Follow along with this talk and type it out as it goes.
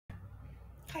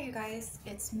Hi, you guys.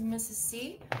 It's Mrs.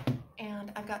 C,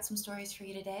 and I've got some stories for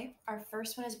you today. Our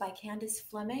first one is by Candace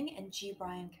Fleming and G.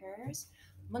 Brian Kerrs.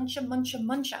 Muncha, muncha,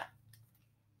 muncha.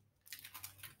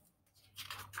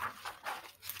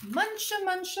 Muncha,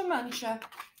 muncha, muncha.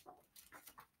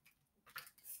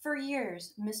 For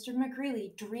years, Mr.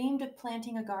 McGreely dreamed of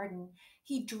planting a garden.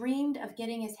 He dreamed of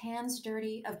getting his hands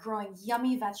dirty, of growing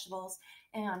yummy vegetables,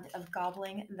 and of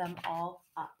gobbling them all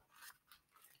up.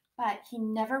 But he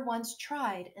never once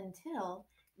tried until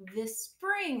this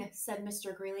spring, said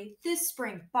Mr. Greeley. This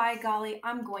spring, by golly,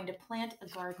 I'm going to plant a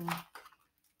garden.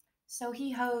 So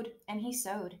he hoed and he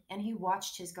sowed and he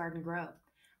watched his garden grow.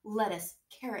 Lettuce,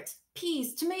 carrots,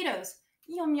 peas, tomatoes.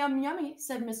 Yum, yum, yummy,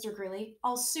 said Mr. Greeley.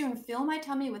 I'll soon fill my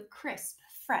tummy with crisp,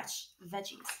 fresh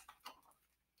veggies.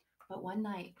 But one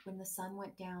night, when the sun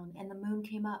went down and the moon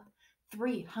came up,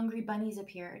 3 hungry bunnies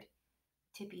appeared.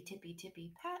 Tippy, tippy,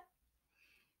 tippy, pat.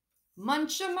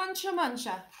 Muncha, muncha,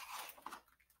 muncha.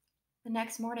 The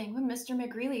next morning, when Mr.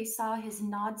 McGreely saw his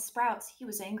gnawed sprouts, he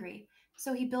was angry,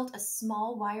 so he built a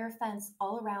small wire fence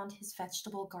all around his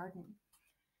vegetable garden.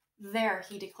 There,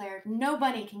 he declared, no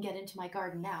bunny can get into my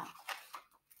garden now.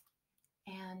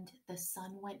 And the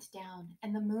sun went down,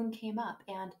 and the moon came up,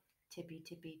 and tippy,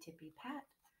 tippy, tippy, pat.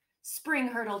 Spring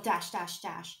hurdle, dash, dash,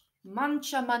 dash.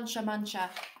 Muncha, muncha, muncha.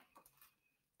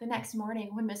 The next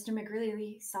morning, when Mr.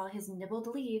 McGreely saw his nibbled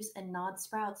leaves and gnawed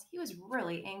sprouts, he was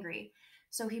really angry.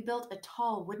 So he built a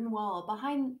tall wooden wall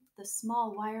behind the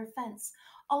small wire fence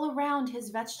all around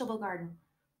his vegetable garden.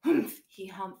 Humph, he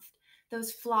humphed.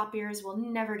 Those flop ears will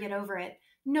never get over it.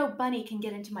 No bunny can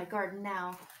get into my garden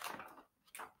now.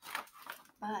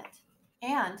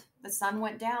 And the sun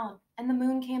went down, and the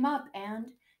moon came up, and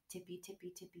tippy,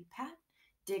 tippy, tippy, pat.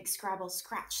 Dig, scrabble,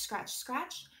 scratch, scratch,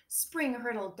 scratch. Spring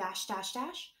hurdle, dash, dash,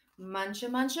 dash. Muncha,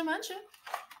 muncha, muncha.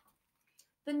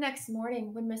 The next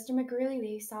morning, when Mr.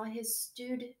 McGreely saw his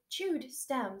chewed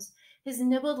stems, his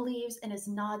nibbled leaves, and his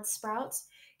gnawed sprouts,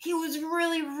 he was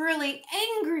really, really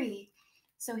angry.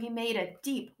 So he made a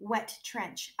deep, wet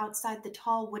trench outside the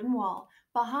tall wooden wall,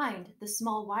 behind the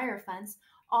small wire fence,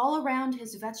 all around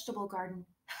his vegetable garden.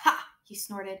 Ha! He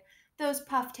snorted. Those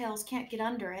pufftails can't get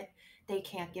under it. They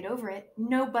can't get over it.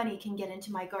 No bunny can get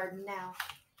into my garden now.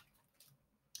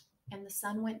 And the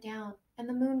sun went down, and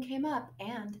the moon came up,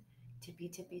 and tippy,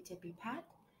 tippy, tippy, pat.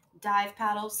 Dive,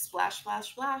 paddle, splash, splash,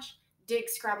 splash. Dig,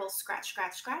 scrabble, scratch,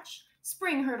 scratch, scratch.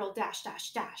 Spring hurdle, dash,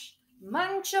 dash, dash.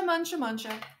 Muncha, muncha,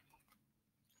 muncha.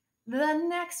 The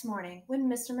next morning, when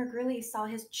Mr. McGreely saw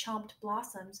his chomped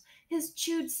blossoms, his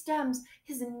chewed stems,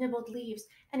 his nibbled leaves,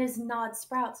 and his gnawed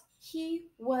sprouts, he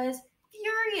was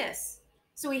furious.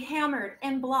 So he hammered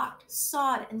and blocked,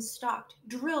 sawed and stalked,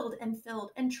 drilled and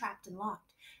filled, and trapped and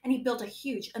locked. And he built a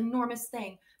huge, enormous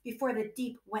thing before the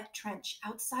deep, wet trench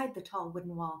outside the tall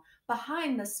wooden wall,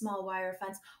 behind the small wire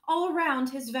fence, all around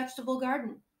his vegetable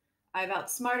garden. I've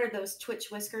outsmarted those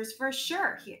twitch whiskers for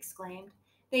sure, he exclaimed.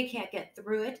 They can't get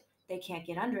through it. They can't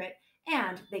get under it,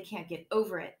 and they can't get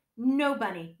over it. No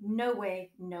bunny, no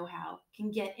way, no how can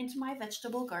get into my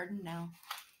vegetable garden now.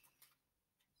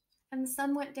 And the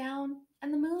sun went down,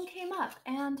 and the moon came up,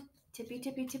 and tippy,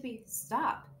 tippy, tippy,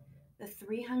 stop. The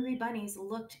 3 hungry bunnies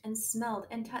looked and smelled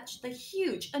and touched the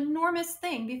huge, enormous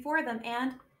thing before them,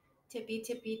 and tippy,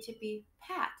 tippy, tippy,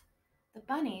 pat. The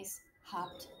bunnies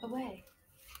hopped away.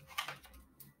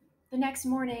 The next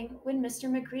morning, when Mr.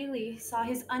 McGreely saw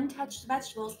his untouched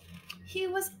vegetables, he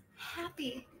was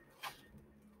happy.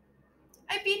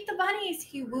 I beat the bunnies,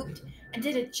 he whooped, and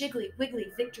did a jiggly wiggly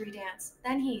victory dance.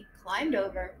 Then he climbed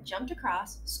over, jumped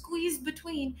across, squeezed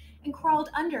between, and crawled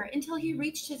under until he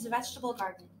reached his vegetable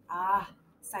garden. Ah,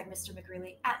 sighed Mr.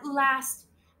 McGreely, at last.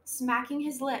 Smacking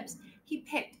his lips, he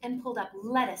picked and pulled up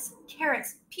lettuce,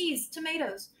 carrots, peas,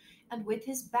 tomatoes, and with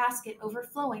his basket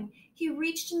overflowing, he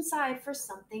reached inside for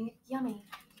something yummy.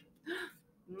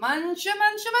 Muncha,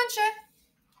 muncha, muncha!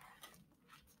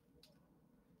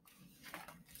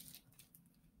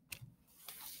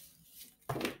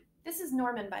 This is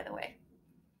Norman, by the way.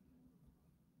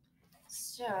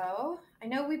 So, I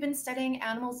know we've been studying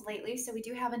animals lately, so we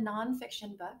do have a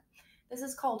nonfiction book. This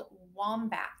is called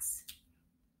Wombats,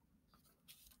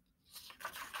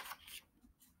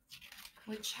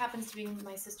 which happens to be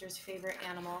my sister's favorite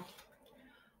animal.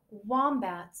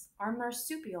 Wombats are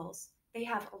marsupials. They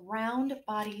have round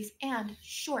bodies and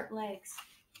short legs.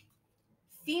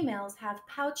 Females have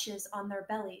pouches on their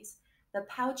bellies. The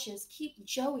pouches keep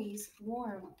joeys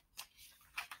warm.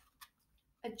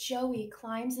 A joey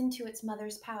climbs into its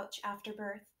mother's pouch after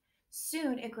birth.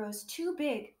 Soon it grows too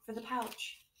big for the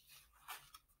pouch.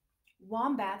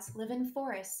 Wombats live in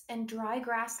forests and dry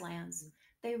grasslands.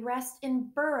 They rest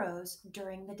in burrows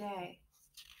during the day.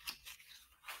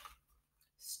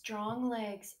 Strong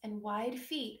legs and wide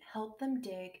feet help them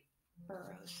dig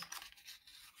burrows.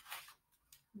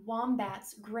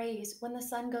 Wombats graze when the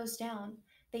sun goes down.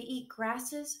 They eat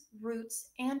grasses,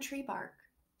 roots, and tree bark.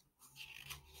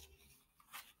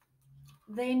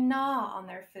 They gnaw on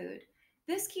their food.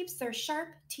 This keeps their sharp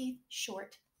teeth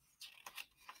short.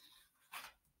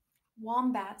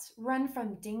 Wombats run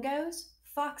from dingoes,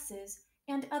 foxes,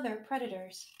 and other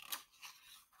predators.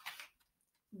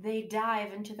 They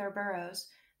dive into their burrows.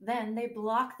 Then they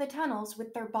block the tunnels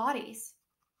with their bodies.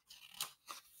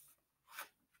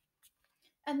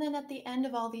 And then at the end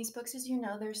of all these books, as you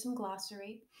know, there's some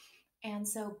glossary. And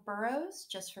so burrows,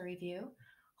 just for review,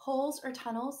 holes or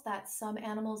tunnels that some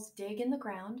animals dig in the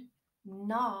ground,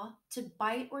 gnaw to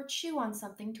bite or chew on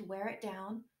something to wear it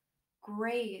down,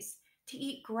 graze to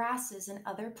eat grasses and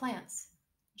other plants,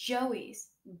 joeys,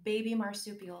 baby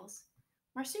marsupials.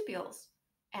 Marsupials,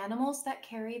 animals that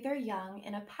carry their young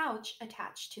in a pouch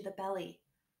attached to the belly.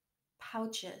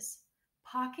 Pouches,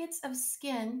 pockets of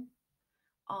skin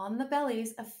on the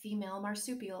bellies of female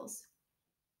marsupials.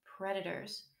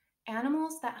 Predators,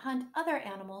 animals that hunt other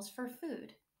animals for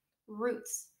food.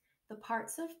 Roots, the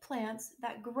parts of plants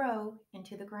that grow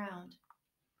into the ground.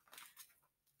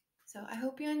 So I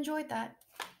hope you enjoyed that.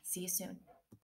 See you soon.